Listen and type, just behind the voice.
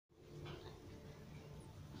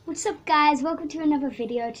What's up guys, welcome to another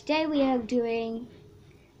video. Today we are doing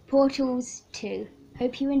Portals 2.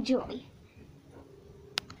 Hope you enjoy.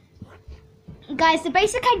 Guys, the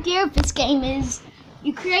basic idea of this game is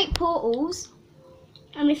you create portals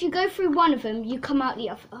and if you go through one of them, you come out the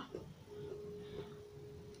other.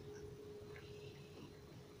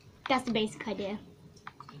 That's the basic idea.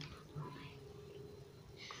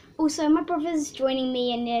 Also, my brother's joining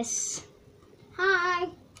me in this. Hi!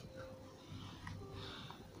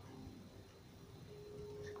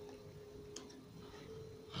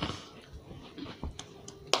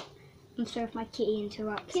 I'm sorry if my kitty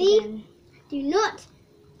interrupts again. Don't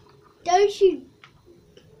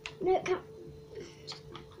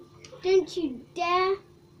you dare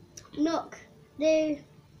knock the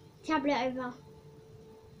tablet over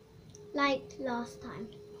like last time.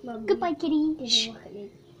 Goodbye, kitty. Shh.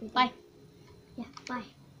 Bye. Yeah, bye.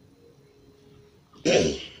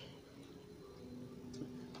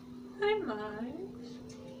 Hi, Max.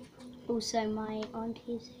 Also, my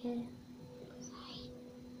auntie's here.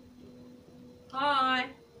 Hi.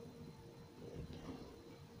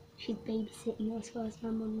 She's babysitting as well as my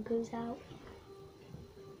mum goes out.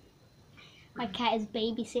 My cat is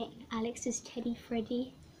babysitting Alex's teddy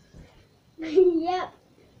Freddy. Yep.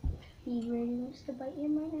 He really wants to bite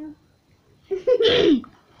him right now.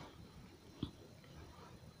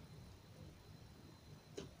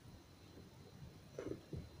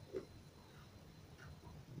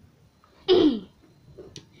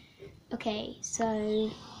 Okay, so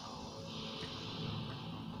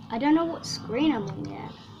I don't know what screen I'm on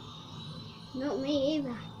yet. Not me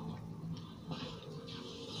either.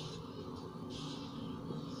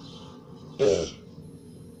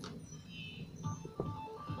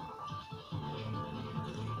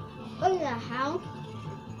 What the hell?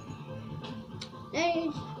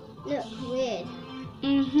 Those look weird.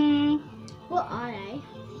 What are they?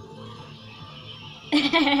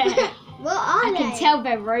 What are I they? can tell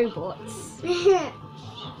they're robots. I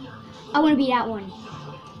want to be that one.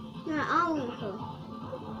 No, I want to.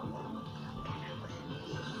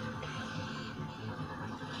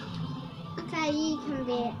 Okay, you can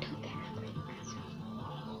be it.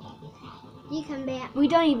 You can be it. We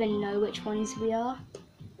don't even know which ones we are.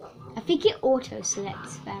 I think it auto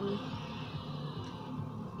selects them.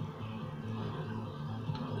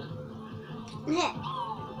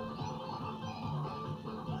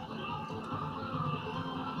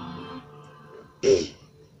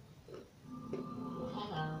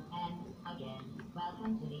 Hello, and again,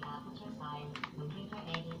 welcome to the Aperture Science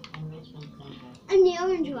Computer-Aided Enrichment Center. I'm the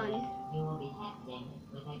orange one. You will be texting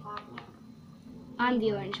with a partner. I'm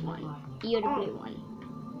the orange one. You're the blue one.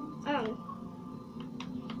 Oh.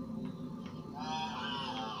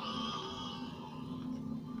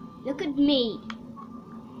 Look at me.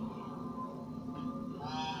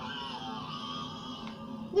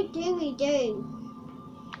 What do we do?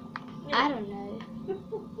 I don't know.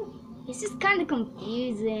 This is kind of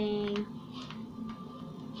confusing.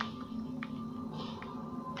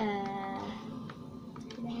 Hello.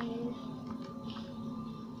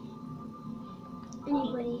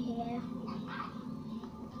 Anybody here?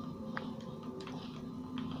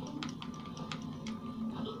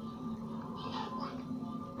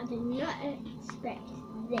 I did not expect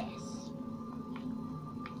this.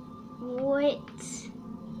 What?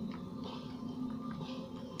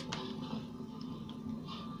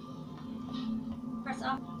 Press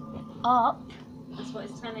up. Up? That's what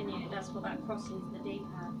it's telling you. That's what that cross is, the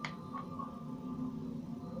D-pad.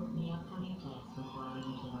 The upcoming test requires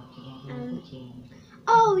you to work together as a team.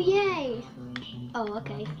 Oh, yay! Oh,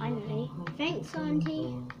 okay, finally. Thanks,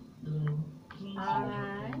 Auntie. Blue, please use your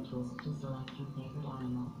Alright. pen tools to select your favorite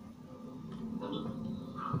animal.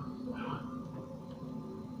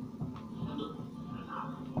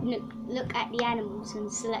 Look at the animals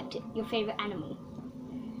and select your favorite animal.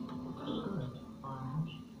 Good.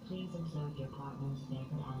 Orange, please observe your partner's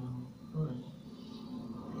favorite animal. Good.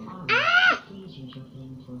 Orange, please use your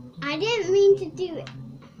pen tool to I select didn't your mean to favorite do it.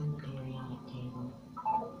 animal from the periodic table.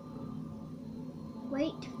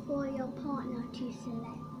 Wait for your partner to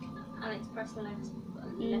select. Alex, press the left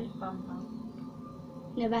bumper.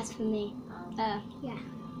 No, that's for me. Oh. Yeah.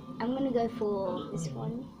 I'm gonna go for this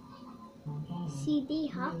one. Okay. CD,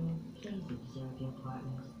 huh? Please observe your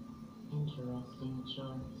partner's interesting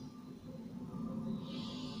choice.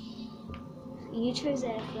 You chose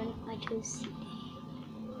elephant, I chose C.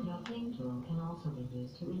 Your ping tool can also be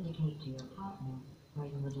used to indicate to your partner where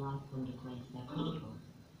you would like them to place their portal.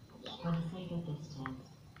 For the sake of this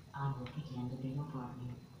test, I will pretend to be your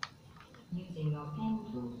partner. Using your pen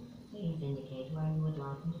tool, please indicate where you would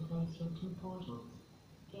like them to place your two portals.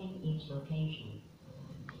 Pin each location.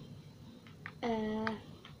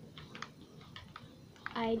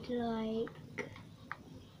 I'd like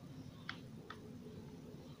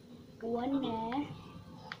one there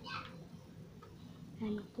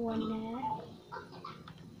and one there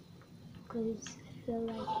because I feel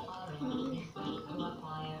like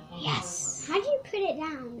yes. How do you put it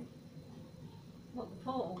down? What, the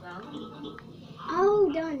portal done?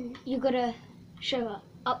 Oh, done. You gotta show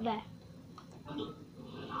up there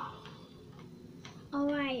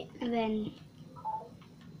Alright, and then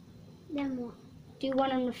then what? do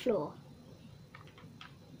one on the floor.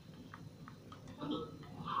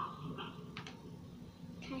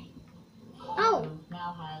 Okay. Oh,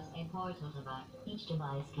 Now has a portal device. Each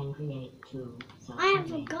device can create 2 I have a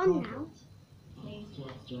self-contained gun now. portals. Please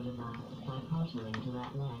test your device by portaling to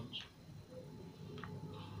that ledge.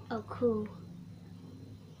 Oh, cool.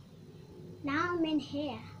 Now I'm in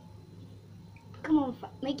here. Come on,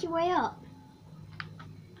 make your way up.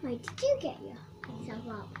 Wait, did you get yourself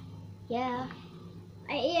up? Yeah.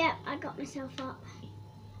 Yeah, I got myself up.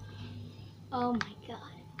 Oh my god.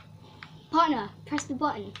 Partner, press the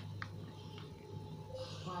button.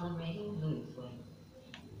 Calibrating blue's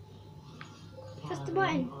weight. Press the Calibrating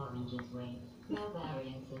button. orange's weight. No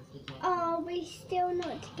variances detected. Oh, we're still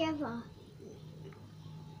not together.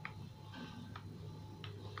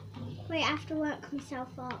 Wait, I have to work myself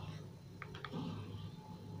up.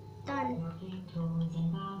 Done. Your big tool is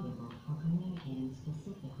invaluable for communicating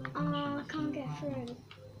specific locations. Oh, I to can't your get partner. through.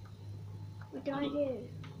 What do I do?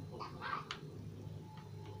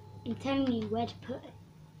 I'm telling you where to put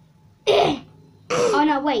it. Oh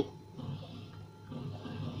no, wait.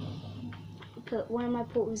 Put one of my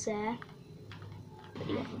portals there. Put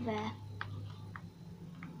the other there.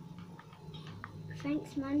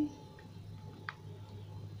 Thanks, man.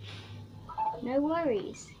 No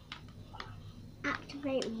worries.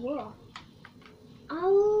 Activate what?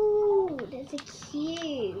 Oh, there's a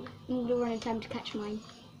cube. I'm gonna run in time to catch mine.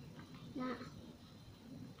 That.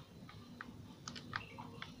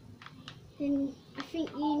 Then I think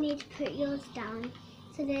you need to put yours down,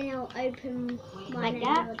 so then it'll open Like one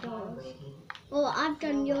that? of your doors. Well, I've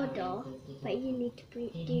done your door, but you need to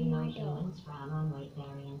Did do you know my door. humans frown on weight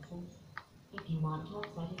variances? If you want to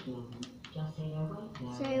upset a human, just say their weight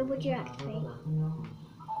variance. So, would you is above or activate? below the norm.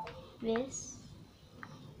 This.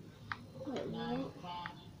 Wait, No what?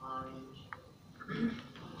 red, orange.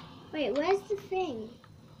 Wait, where's the thing?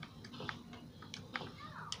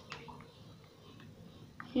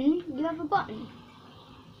 You have a button.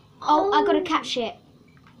 Oh, I gotta catch it.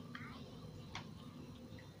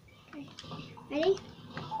 Ready?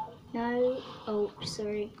 No. Oh,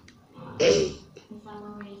 sorry.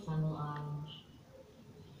 Someone reassemble orange.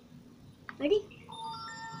 Ready?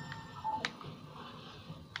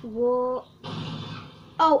 What?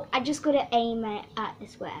 Oh, I just gotta aim it at the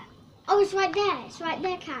square. Oh, it's right there. It's right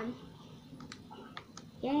there, Cam.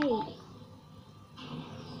 Yay.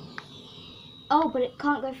 Oh, but it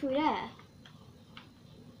can't go through there.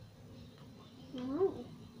 Oh.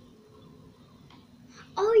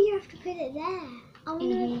 Oh, you have to put it there. Oh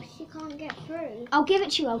no, Mhm. because you can't get through. I'll give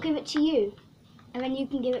it to you. I'll give it to you. And then you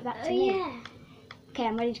can give it back Oh to me. yeah. Okay,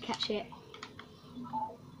 I'm ready to catch it.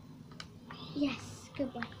 Yes,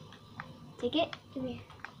 good one. Take it. Give me.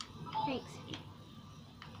 Thanks.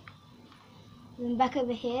 Then back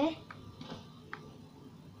over here.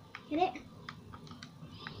 Get it?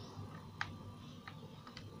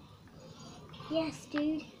 Yes,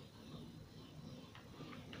 dude.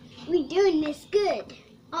 We're doing this good.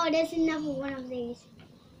 Oh, there's another one of these.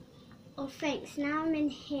 Oh, thanks. Now I'm in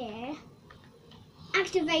here.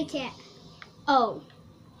 Activate it. Oh.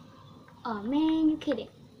 Oh man, you're kidding.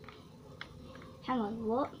 Hang on,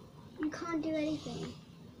 what? You can't do anything.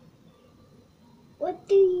 What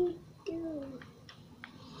do you do?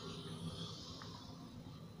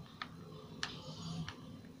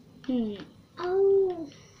 Oh.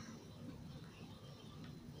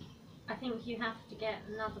 I think you have to get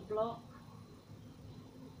another block.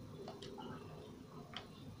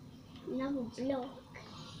 Another block.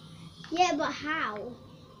 Yeah, but how?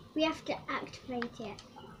 We have to activate it.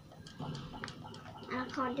 And I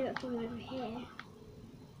can't do it from over here.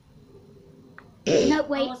 No, I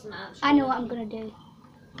wait. wasn't actually I know what I'm looking. gonna do.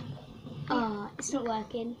 Ah, it's not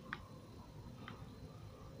working.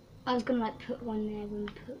 I was gonna like put one there and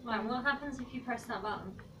put Right, one. what happens if you press that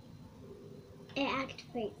button? It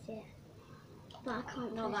activates it. But I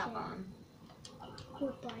can't Not press that it. button.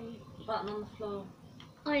 What button? The button on the floor.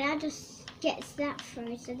 Oh, that just gets that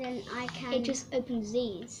through, so then I can... It just opens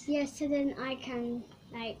these. Yeah, so then I can,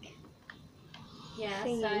 like... Yeah,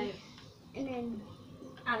 Thingy. so And then...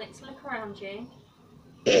 Alex, look around you.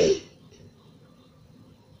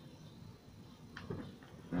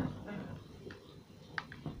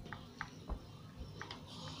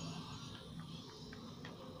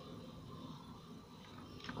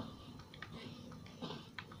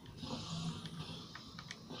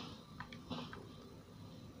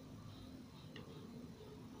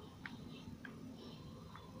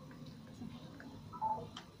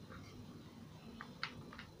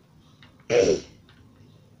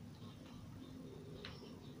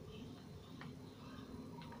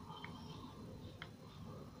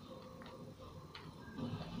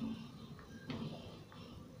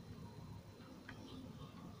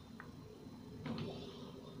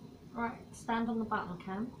 Right, stand on the button,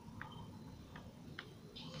 Cam.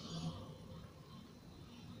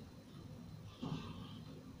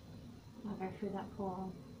 I'll go through that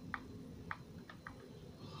portal.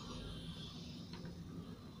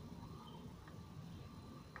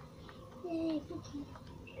 Yay, cookie.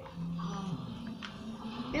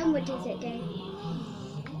 Then what does it do?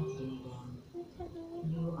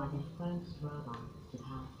 You are the first robots to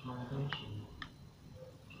pass calibration.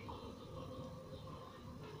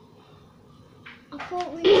 I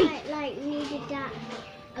thought we might like needed that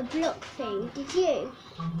a block thing. Did you?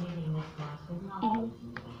 Completing this course was not Mhm.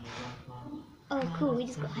 easy to behave like that. Oh, cool. We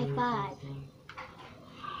just got high five.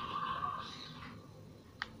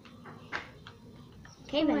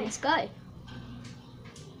 Okay, then Right. let's go.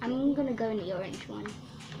 I'm gonna go in the orange one.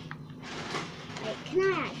 Wait, can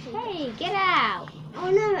I actually? Hey, get out! Oh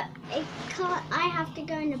no, it can't. I have to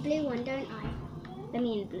go in the blue one, don't I? Let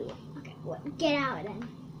me in the blue one. Okay, what? Get out then.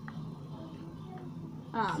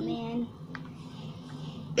 Oh man.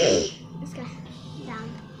 Let's go down.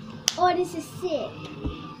 Oh, this is sick.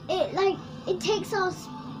 It takes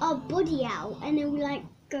our body out and then we like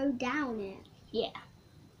go down it. Yeah.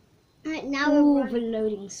 Right now Ooh, we're the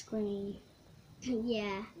loading screen.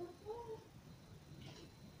 yeah.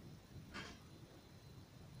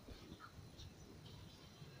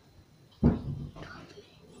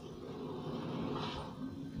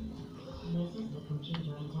 This is the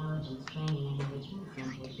Computer Intelligence Training and Enrichment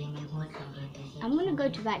Center Human Test Subject Research I'm gonna go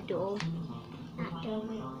Center. to that door. That door.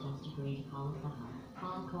 We all just agree to call it the hub.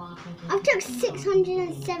 All cooperative. I've took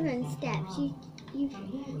 607 steps. You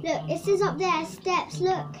look. It says up there steps.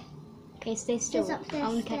 Look. Okay, stay still. There's up there I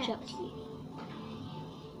wanna catch up steps. to you.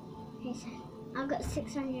 Okay, so I've got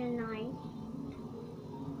 609.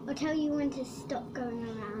 I'll tell you when to stop going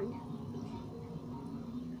around.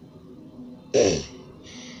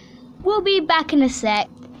 We'll be back in a sec.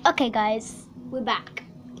 Okay, guys, we're back.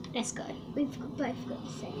 Let's go. We've both got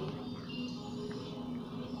the same.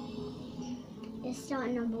 Let's start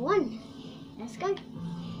at number 1. Let's go.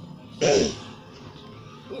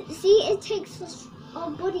 See, it takes our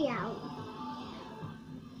body out.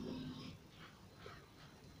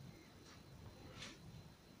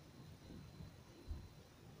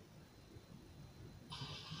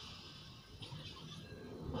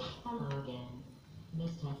 Hello again.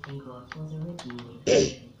 This testing course was originally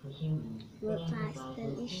created for humans. We're It fast, emphasizes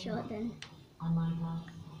really short then. Unlike us,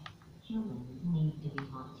 humans need to be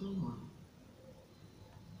taught teamwork.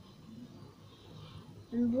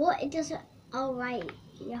 And what? It doesn't. Oh, right.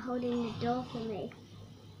 You're holding the door for me.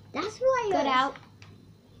 That's why Get out.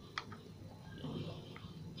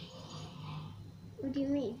 What do you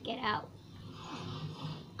mean? Get out.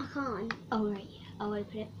 I can't. Oh, right. Yeah. I'll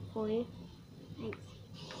open it for you. Thanks.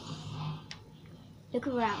 Look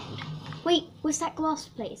around. Wait, what's that glass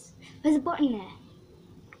place? There's a button there.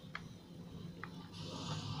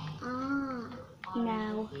 Ah.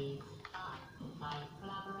 Now,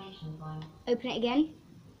 Collaboration point. open it again.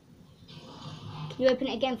 Can you open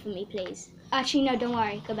it again for me, please? Actually, no, don't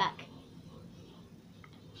worry. Go back.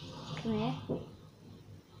 Come here.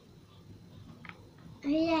 Oh,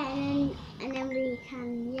 yeah, and then we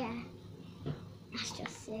can, yeah. That's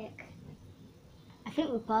just sick. I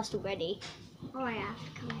think we passed already. Oh, I have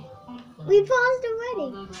to come in. Excellent. We passed already.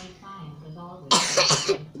 Although great science is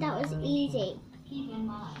always That was easy. Keep in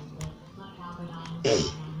mind that like Albert Einstein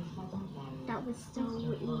and his cousin Terry, That was so history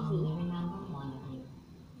will easy. only remember one of you.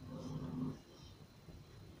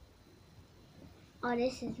 Oh,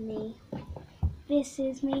 this is me. This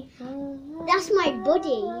is me. That's my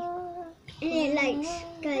body. And it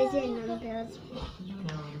like goes in and builds. You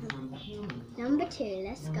know in some humans, Number 2,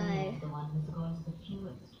 let's the go. winner is the one who scores the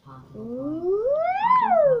fewest possible points. Ooh.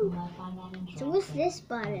 You might find that interesting. So what's this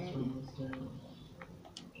button? Swimmers do.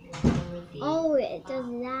 You receive Oh, it does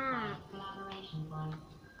that. collaboration point.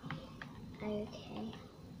 Okay.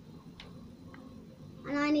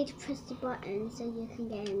 And I need to press the button so you can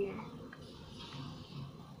get in there.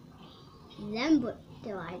 Then what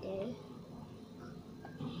do I do?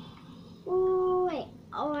 Oh, wait.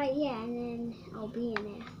 Alright, yeah, and then I'll be in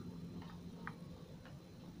there.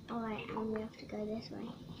 Alright, and we have to go this way.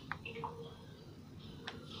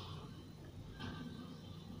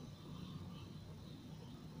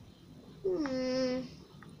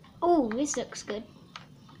 Oh, this looks good.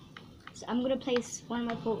 So I'm gonna place one of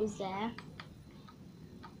my portals there.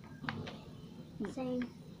 Same.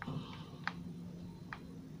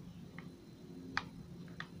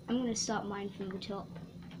 I'm gonna start mine from the top.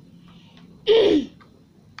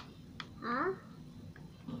 Huh?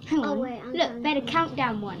 Hang on. Oh, wait, I'm Look, trying they're the to-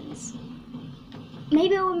 countdown ones.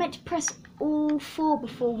 Maybe I was meant to press all 4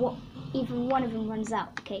 before even one of them runs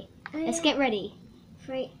out. Okay, let's get ready.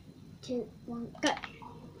 3, 2, 1, go.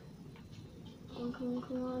 Come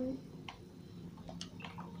on.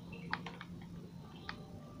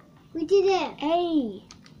 We did it. Hey,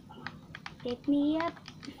 pick me up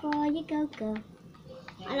before you go.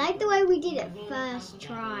 I like the way we did it first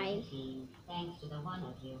try. Thanks to the one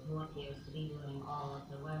of you who appears to be doing all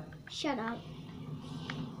of the work. Shut up.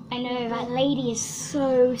 I know, that lady is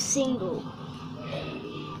so single.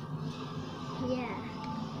 Yeah.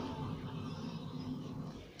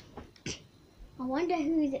 I wonder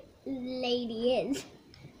who the lady is.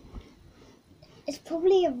 It's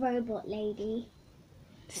probably a robot lady.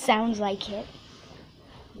 Sounds like it.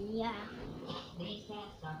 Yeah. These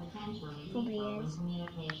tests are potentially Probably lethal when is.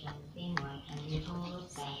 communication, teamwork, and mutual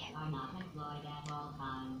respect are not employed at all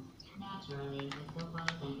times. Naturally, this will pose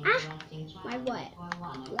an interesting My challenge what? for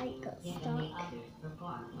one of Like you, got given stuck. the other's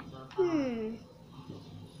performance so far.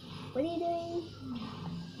 What are you doing?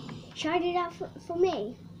 Should I do that for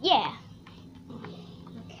me? Yeah.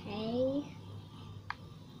 Okay.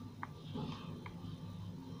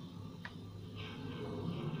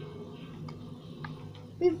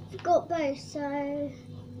 We've got both, so...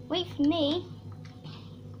 Wait for me.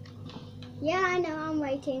 Yeah, I know, I'm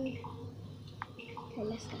waiting. Okay,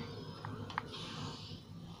 let's go.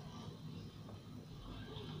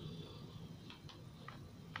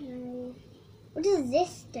 No. What does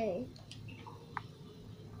this do?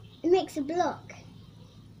 It makes a block.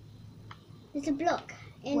 There's a block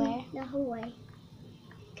in Where? the hallway.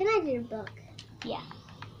 Can I do the block? Yeah.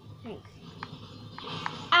 Thanks.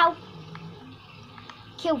 Ow.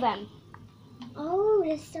 Kill them. Oh,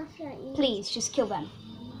 there's stuff that you... Please, just kill them.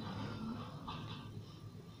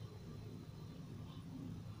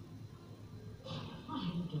 What are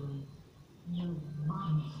you doing? You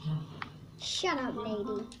monster. Shut up,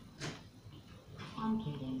 lady. I'm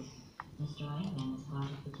kidding. Destroying them is part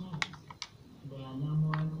of the test. They are no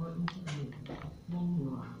more important to you than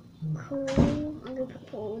you are to me. Cool. I'm gonna put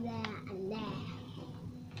Paul there and there.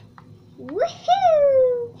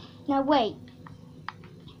 Woohoo! Now wait.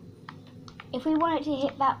 If we want it to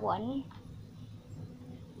hit that one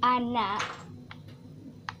and that,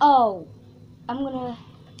 oh, I'm gonna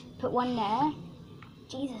put one there.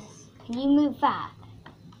 Jesus, can you move that?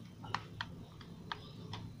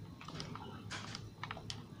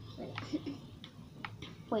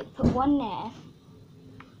 Wait, put one there,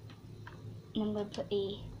 and I'm gonna put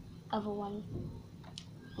the other one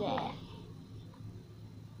there.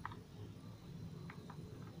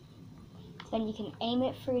 Then you can aim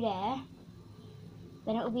it through there.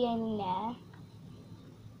 Then it will be aiming there.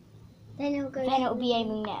 Then it'll go. Then it will to be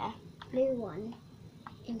aiming there. the blue one.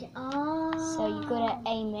 Into oh. So you gotta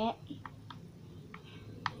aim it.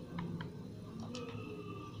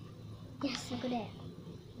 Yes, I got it.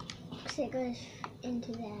 Because it goes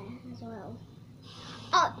into there as well.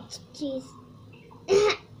 Oh, jeez.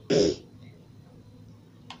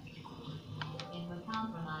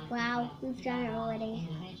 Wow, we've done it already.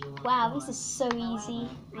 Wow, this is so easy.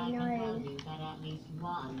 I know. At least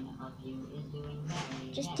one of you is doing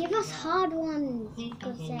very, Just very give us well. hard ones, Please for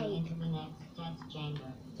God's continue sake. into the next test chamber.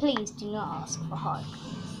 Please do not ask for hard.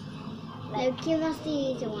 No, give us the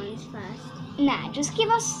easy ones first. Nah, just give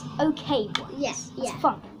us okay ones. Yes, It's yeah.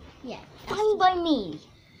 fun. Yeah. Fine by me.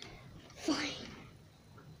 Fine.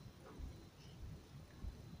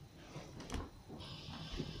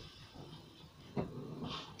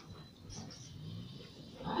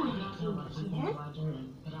 I don't know what you think you are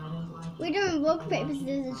doing, but I don't like We're doing rock, paper,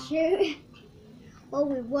 scissors, shoot. Well,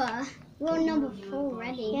 we were. We're on number 4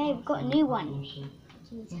 already. Yeah, we've got a new one.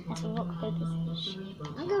 Jesus. That's a rock, paper, scissors.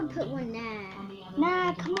 I'm going to put one there.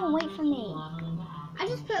 Nah, come on, wait for me. I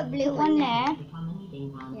just put a blue Put one there,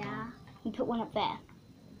 Yeah. and put one up there.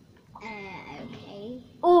 Okay.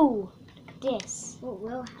 Ooh, look at this. What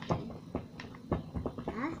will happen?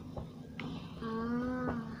 Huh?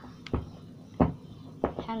 Ah.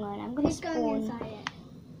 Hang on, I'm gonna Who's going spawn. inside it?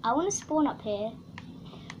 I want to spawn up here.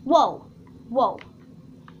 Whoa, whoa.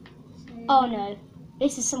 So- Oh no,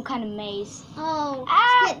 this is some kind of maze. Oh,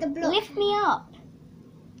 Ah, split the block. lift me up.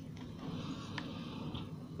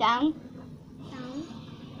 Down. Down.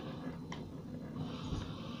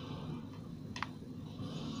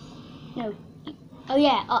 No. Oh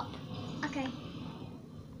yeah, up. Okay.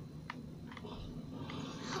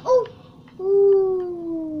 Oh!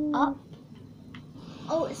 Ooh. Up.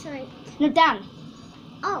 Oh, sorry. No, down.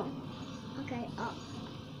 Oh. Okay, up.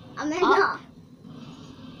 I meant Up. up.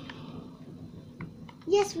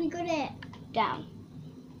 Yes, we got it. Down.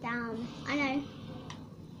 Down. I know.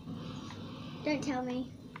 Don't tell me.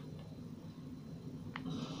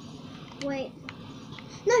 Wait.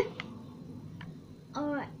 No.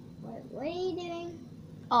 All right. Wait. What are you doing?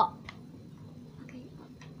 Up. Okay.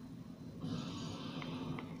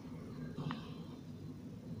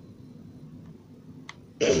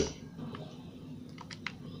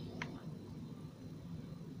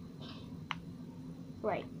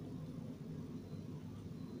 Right.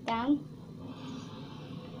 Down.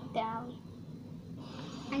 Down.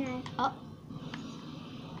 I know. Up.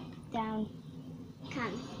 Down.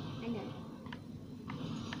 Can. I know.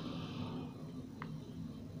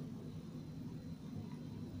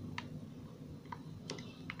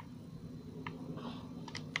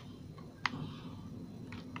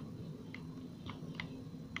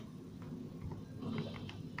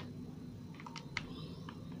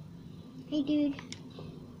 Hey, dude.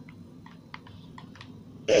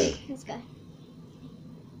 Let's go.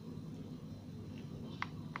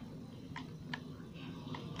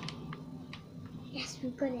 Yes,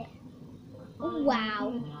 we got it. Oh,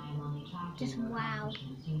 wow. Just wow.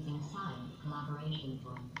 Using science collaboration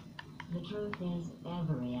funds. The truth is,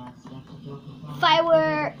 every aspect of your performance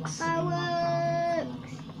Fireworks.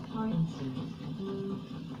 Fireworks. For instance, you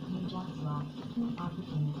just lost 2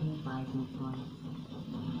 opportunity advisement points.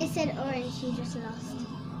 It said orange, you just lost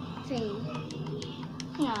 3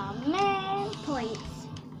 Aw, man. points.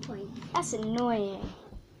 Points. That's annoying.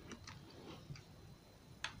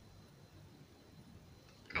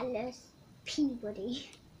 Alice Peabody.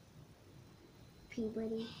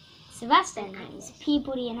 Peabody. So that's their names.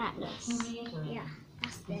 Peabody and Atlas. Yeah,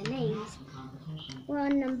 that's their names. We're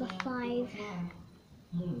on number 5.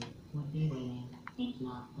 Blue would be winning. It's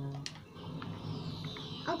not though.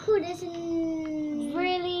 Oh, cool. There's an...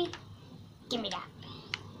 Really? Give me that.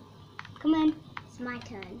 Come on. It's my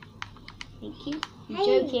turn. Thank you. I'm Hey.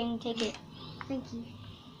 joking. Take it. Thank you.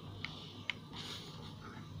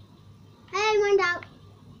 Hey, mine's out.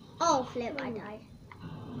 Oh, flip, I died.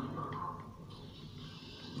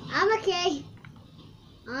 I'm okay.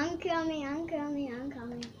 I'm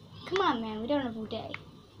coming. Come on, man. We don't have all day.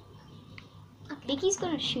 Okay. Vicky's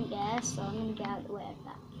gonna shoot there, so I'm gonna get out of the way of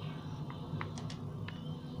that.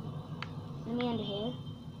 Let me under here.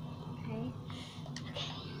 Okay.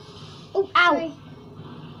 Oh, ow! Sorry.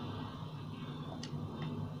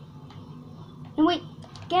 No, wait.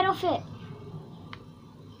 Get off it.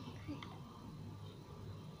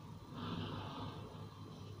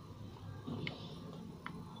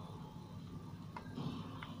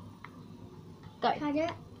 Go. Can I do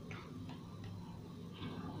it?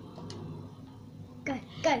 Go,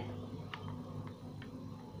 go.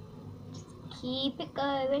 Keep it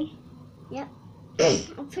going. Yep.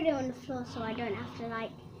 I'll put it on the floor so I don't have to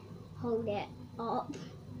like hold it up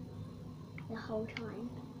the whole time.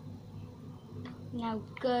 Now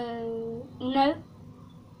go. No.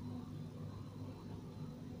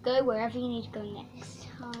 Go wherever you need to go next. It's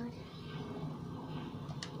hard.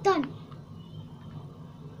 Done.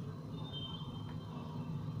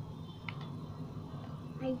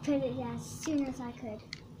 I put it there as soon as I could.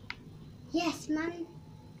 Yes, man.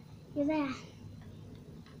 You're there.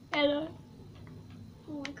 Hello.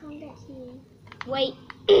 Oh, I can't get to you. Wait.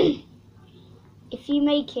 If you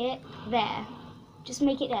make it there, just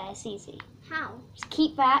make it there. It's easy. How? Just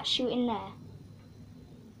keep that shooting there.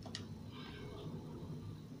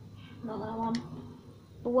 Not that one.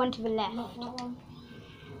 The one to the left. Not that one.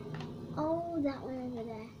 Oh, that one over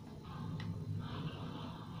there.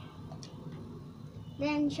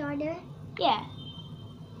 Then shall I do it? Yeah.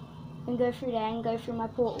 And go through there and go through my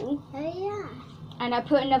portal. Oh yeah. And I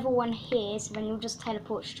put another one here, so then you'll just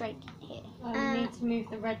teleport straight here. Oh, you need to move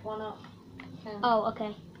the red one up. Okay. Oh,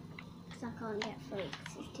 okay. Because I can't get through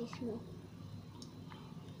because it's too small.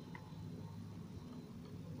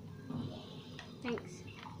 Thanks.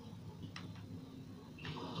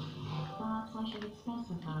 Perhaps I should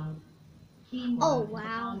specify. Oh, Teamwork is a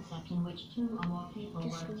wow. concept in which 2 or more people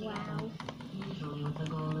Just work wow. together, usually with the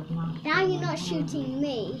goal of not Now you're not killing shooting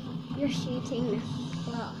me, you're shooting the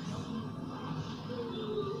glass.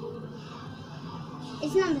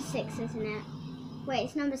 It's number 6, isn't it? Wait,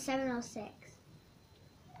 it's number 7 or 6?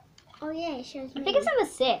 Oh yeah, it shows me. I think it's number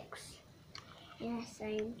 6. Yeah,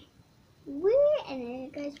 same. Woo, and then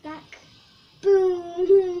it goes back.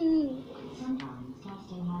 Boom! Sometimes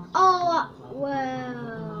testing has Oh,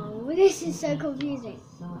 whoa. This is so confusing.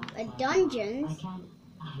 A I dungeons? can't,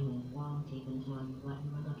 won't even tell you what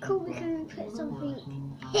you were looking Cool, we for. can put something.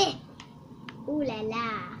 Without Heh! Ooh la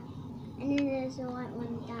la. And then there's a white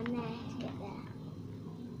one down there to get there.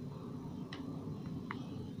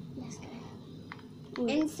 Let's go.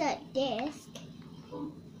 Insert disc.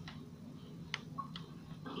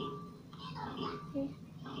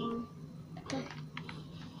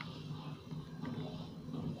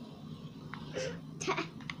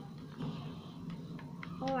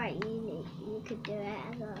 Alright, you could do it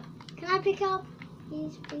as well. Can I pick up?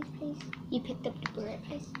 Please, please, please. You picked up the brick.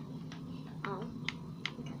 Oh.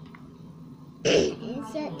 Okay.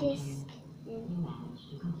 Insert disc. You managed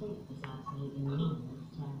to complete this absolutely meaningless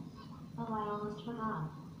test. Oh, I almost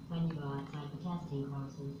forgot. When you go outside the testing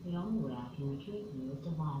courses, the only way I can retrieve you is to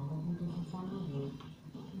violate and disassemble you.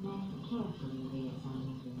 Then carefully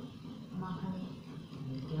reassemble you. Luckily,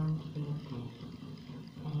 you don't feel pain.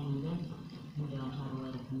 At any rate, you don't have a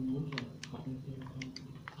way to communicate that you feel pain.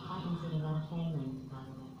 I consider that a failing, by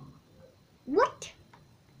the way. What?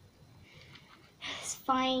 It's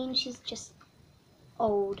fine. She's just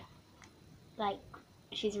old. Like,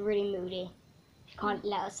 she's really moody. She can't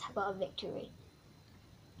let us have our victory.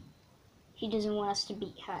 She doesn't want us to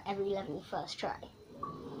beat her every level first try.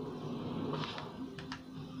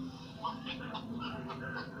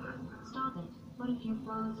 Stop it. What if you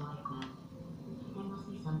froze like that? There must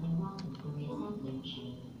be something wrong with the reassembly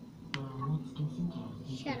machine. Well, let's do some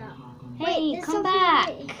tests. Shut up. Hey, there's come something back!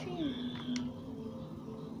 with it.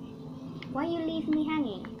 Why are you leaving me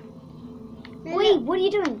hanging? No, Wait, look. what are you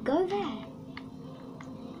doing? Go there.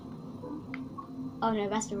 Oh no,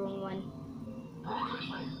 that's the wrong one.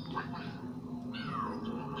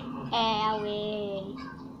 Hey, I win.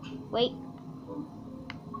 Wait.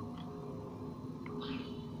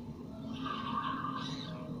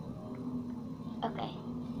 Okay.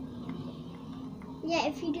 Yeah,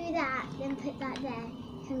 if you do that, then put that there.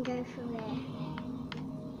 You can go from there.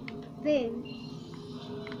 Boom.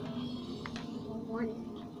 One.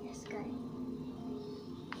 Let's go.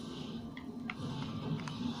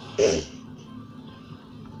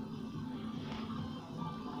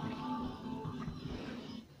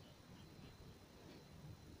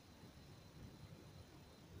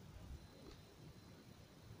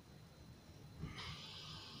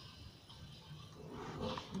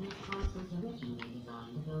 This course was originally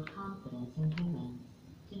designed to build confidence in humans.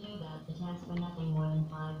 To do that, the tests were nothing more than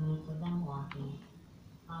 5 minutes of them walking,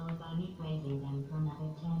 followed by me praising them for another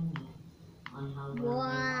 10 minutes on how well they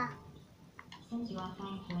Wow. walked. Since you are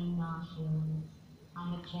thankfully not humans, I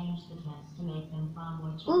have changed the tests to make them far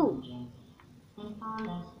more challenging and far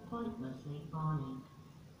less pointlessly fawning.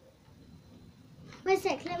 Wait a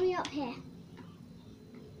sec, let me up here.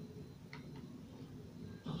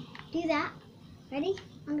 Do that. Ready?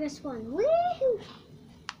 I'm gonna spawn. Woohoo!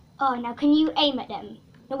 Oh, now can you aim at them?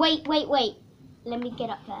 No, wait. Let me get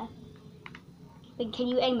up there. Wait, can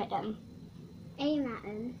you aim at them? Aim at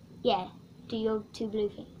them. Yeah. Do your 2 blue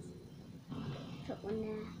things. Put one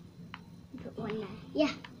there. Put one there.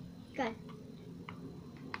 Yeah. Go.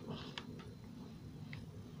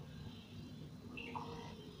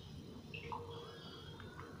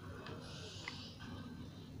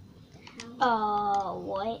 Oh,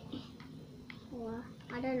 what? Well,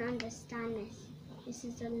 I don't understand this. This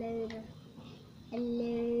is a load of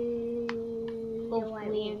white walls.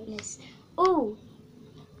 Weirdness. Oh!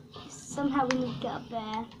 Somehow we need to get up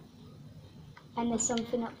there. And there's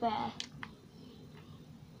something up there.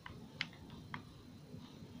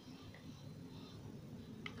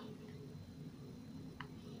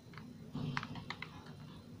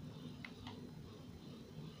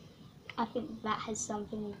 I think that has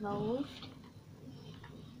something involved.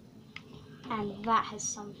 And that has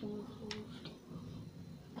something involved.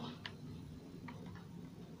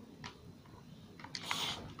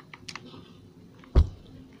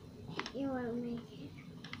 You won't make it.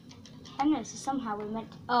 I know, so somehow we're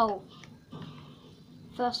meant to... Oh.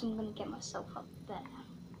 First I'm going to get myself up there.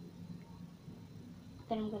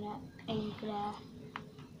 Then I'm going to aim for there.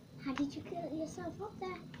 How did you get yourself up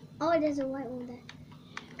there? Oh, there's a white wall there.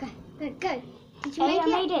 Go, go, go. Did you Hey, make I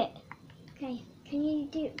it? made it. Okay, can you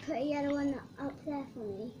put a yellow one up there for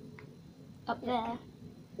me? Up there.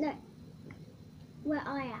 No, where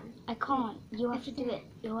I am. I can't. You have to do it.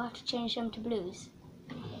 You'll have to change them to blues.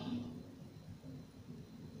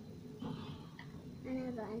 I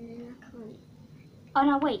know that, and then I can't. Oh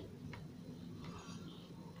no, wait.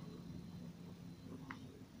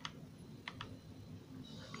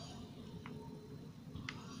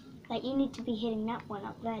 Like, you need to be hitting that one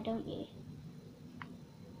up there, don't you?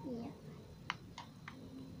 Yeah.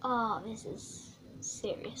 Oh, this is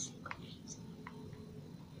seriously confusing.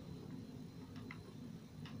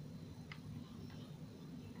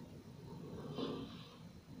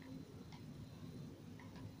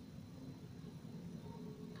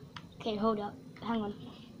 Okay, hold up. Hang on.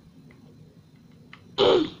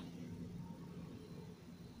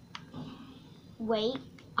 Wait,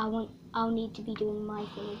 I'll need to be doing my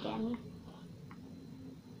thing again.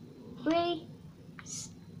 Really?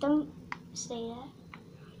 Don't stay there,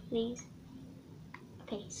 please.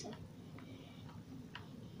 Okay, so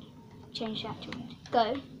change that to red.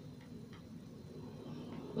 Go.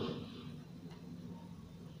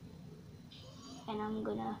 And I'm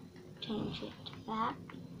gonna change it to that.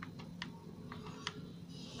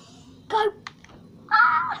 Go!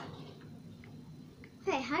 Ah!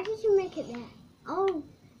 Hey, how did you make it there? Oh.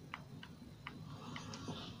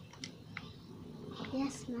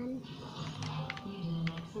 Yes, man. You did an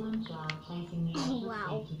excellent job placing the edgeless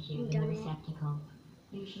Wow, safety you cube in done the it. receptacle.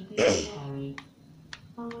 You should be very.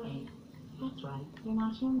 Oh wait, that's right. You're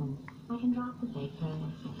not human. I can drop the fake pearls.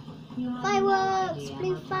 You have Fireworks! no idea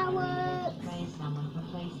Blue how tiring it is fireworks! to praise someone for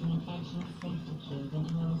placing an edgeless safety cube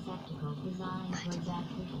into a receptacle designed to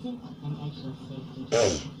exactly fit an edgeless safety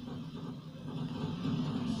cube.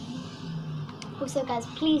 Also, guys,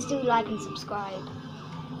 please do like and subscribe.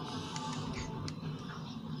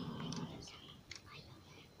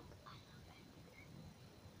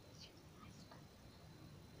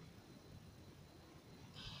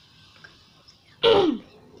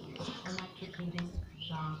 Electrocuting,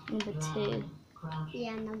 shock, Number drown, 2. crush,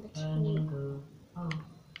 Yeah, number burn 2. and go. Oh,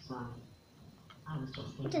 sorry. I was just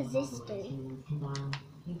thinking does of all this the ways do? humans can die.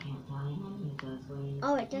 You can't die in any of those ways.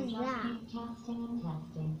 Oh, it does You just that. keep testing and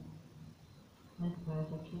testing. With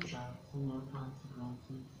perfect results and no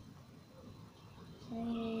consequences.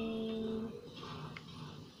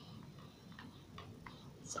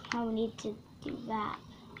 So now we need to do that.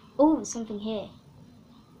 Oh, there's something here.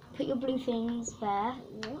 Put your blue things there.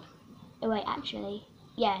 What? Oh wait, actually,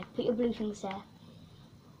 yeah, put your blue things there.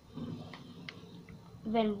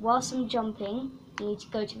 Then whilst I'm jumping, you need to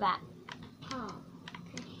go to that. Oh.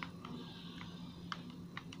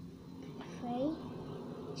 Okay.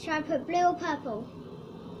 3. Should I put blue or purple?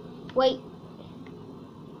 Wait.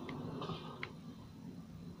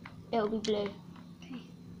 It'll be blue.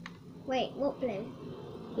 Wait, what blue?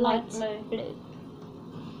 Light blue. blue.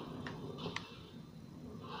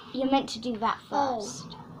 You're meant to do that Oh.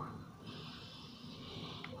 first.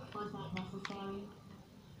 Was that necessary?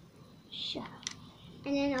 Shut up.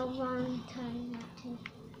 And then I'll turn that to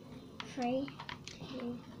 3,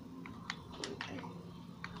 2.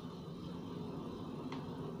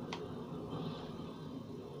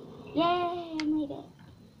 Yay, I made it.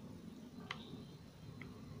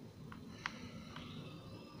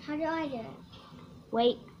 How do I do it?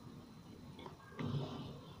 Wait.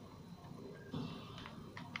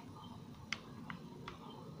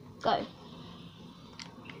 Go.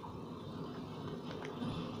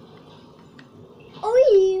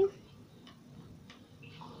 Oh,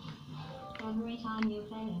 Every time you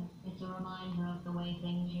fail, it's a reminder of the way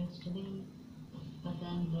things used to be. But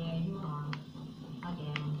then there you are,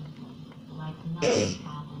 again, like nothing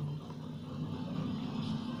happened.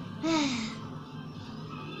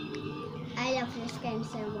 I love this game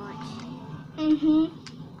so much.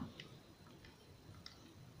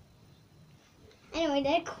 Anyway,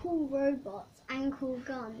 they're cool robots and cool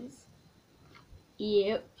guns.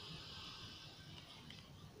 Yep.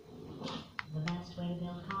 The best way to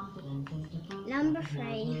build confidence is to first Number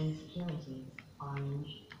recognize 3. your insecurities. Orange.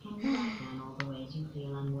 Can you write down all the ways you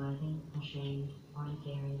feel unworthy, ashamed, or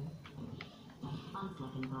inferior? On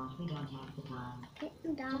second thought, we don't have the time. Get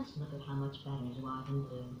them down. Just look at how much better you are than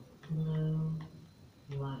blue. Blue.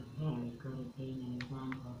 You are very good at being an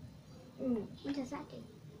example. What does that do?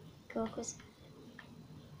 Go, Chris.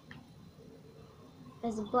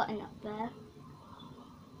 There's a button up there.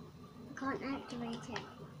 I can't activate it.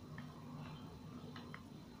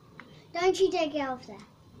 Don't you dare get off there.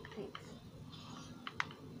 Thanks.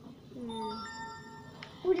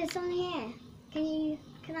 Oh, there's something here.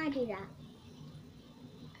 Can I do that?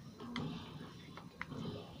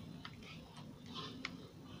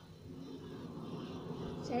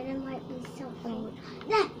 So there might be something.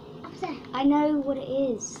 There! Up there! I know what it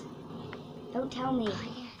is. Don't tell me.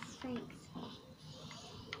 Oh, yes, thanks.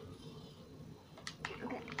 I'm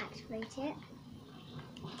going to activate it.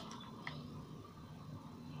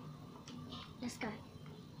 Let's go.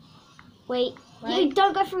 Wait. Wait. You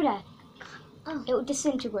don't go through there. Oh. It will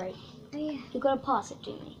disintegrate. Oh, yeah. You gotta pass it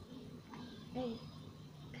to me. Oh.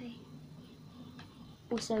 Okay.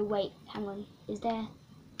 Also, wait. Hang on. Is there?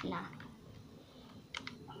 Nah.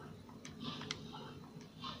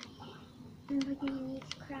 We're going to need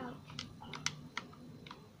to crouch.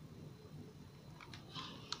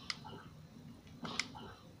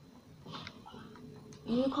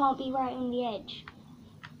 You can't be right on the edge.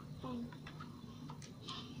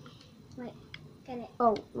 Wait. Get it.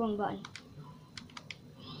 Oh, wrong button.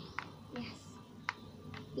 Yes.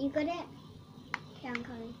 You got it? Okay, I'm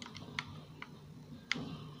coming.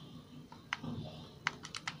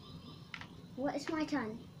 What is my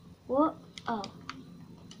turn? What? Oh.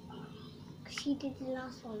 She did the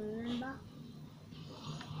last one, remember?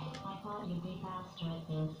 I thought you'd be faster at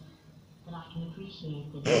this, but I can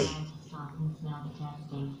appreciate the desire to stop and smell the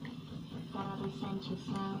testing. That other scent you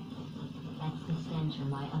smell? That's the stench of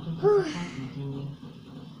my utter disappointment in you.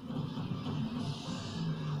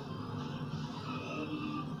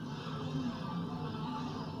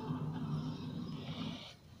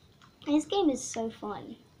 This game is so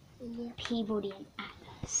fun. Yep. Peabody and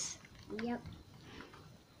Atlas. Yep.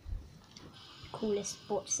 Coolest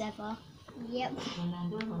bots ever. Yep.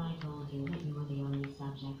 Remember when I told you that you were the only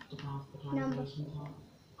subject to pass the calibration test?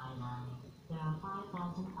 I lied. There are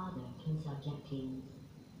 5,000 other two-subject teams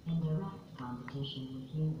in direct competition with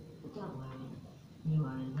you. But don't worry, you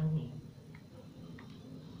are in the lead.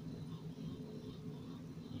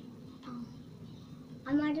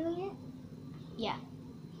 Am I doing it? Yeah.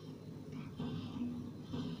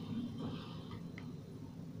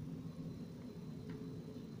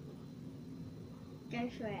 Go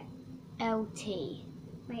for it. LT.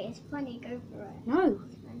 Wait, it's funny. Go for it. No.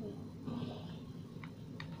 It's funny.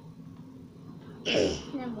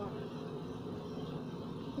 Then what?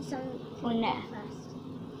 There's some One there. first.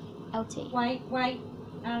 LT. Wait,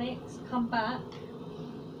 Alex, come back.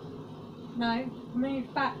 No,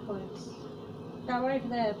 move backwards. Go over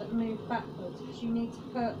there, but move backwards, because you need to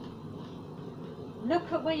put...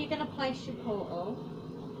 Look at where you're going to place your portal.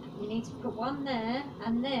 You need to put one there,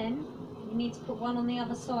 and then you need to put one on the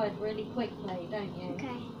other side really quickly, don't you?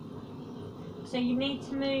 Okay. So you need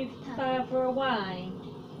to move further away.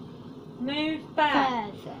 Move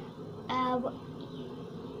back. Further.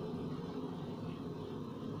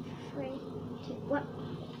 3, 2, what?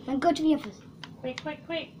 Then go to the others. Quick.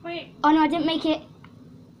 Oh no, I didn't make it.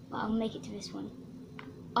 But I'll make it to this one.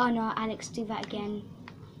 Oh no, Alex, do that again.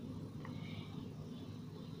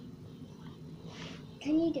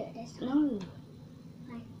 Can you do it this time? No.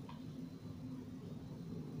 Fine.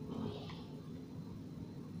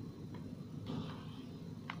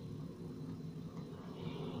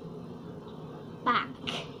 Back.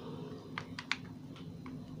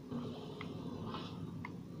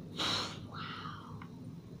 Wow.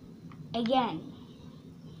 Again.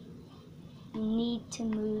 You need to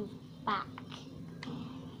move back.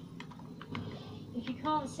 If you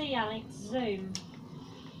can't see Alex, zoom.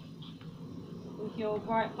 With your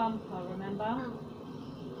right bumper, remember?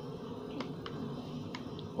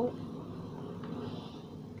 Oh.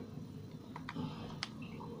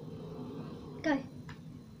 Go.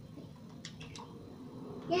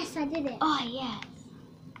 Yes, I did it. Oh yes.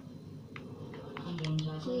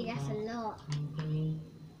 Gee, that's a lot. 3,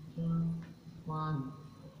 2, 1.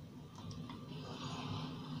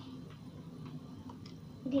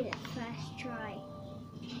 I did it first try.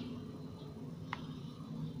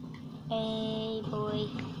 Hey boy.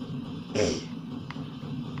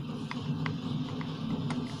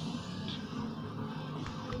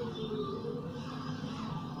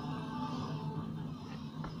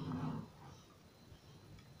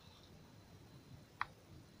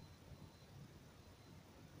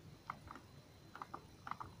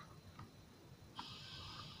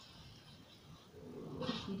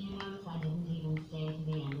 Did you notice I didn't even stay to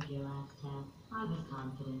the end of your last test? I was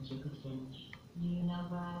confident you could finish. Do you know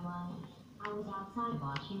where I was? I was outside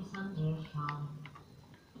watching some deer pond.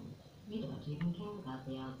 You don't even care about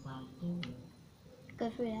the outside, do you? Go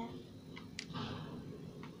through that.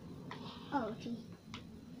 Oh, gee.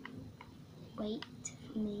 Wait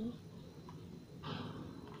for me.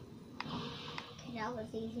 Okay, that was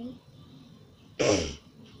easy.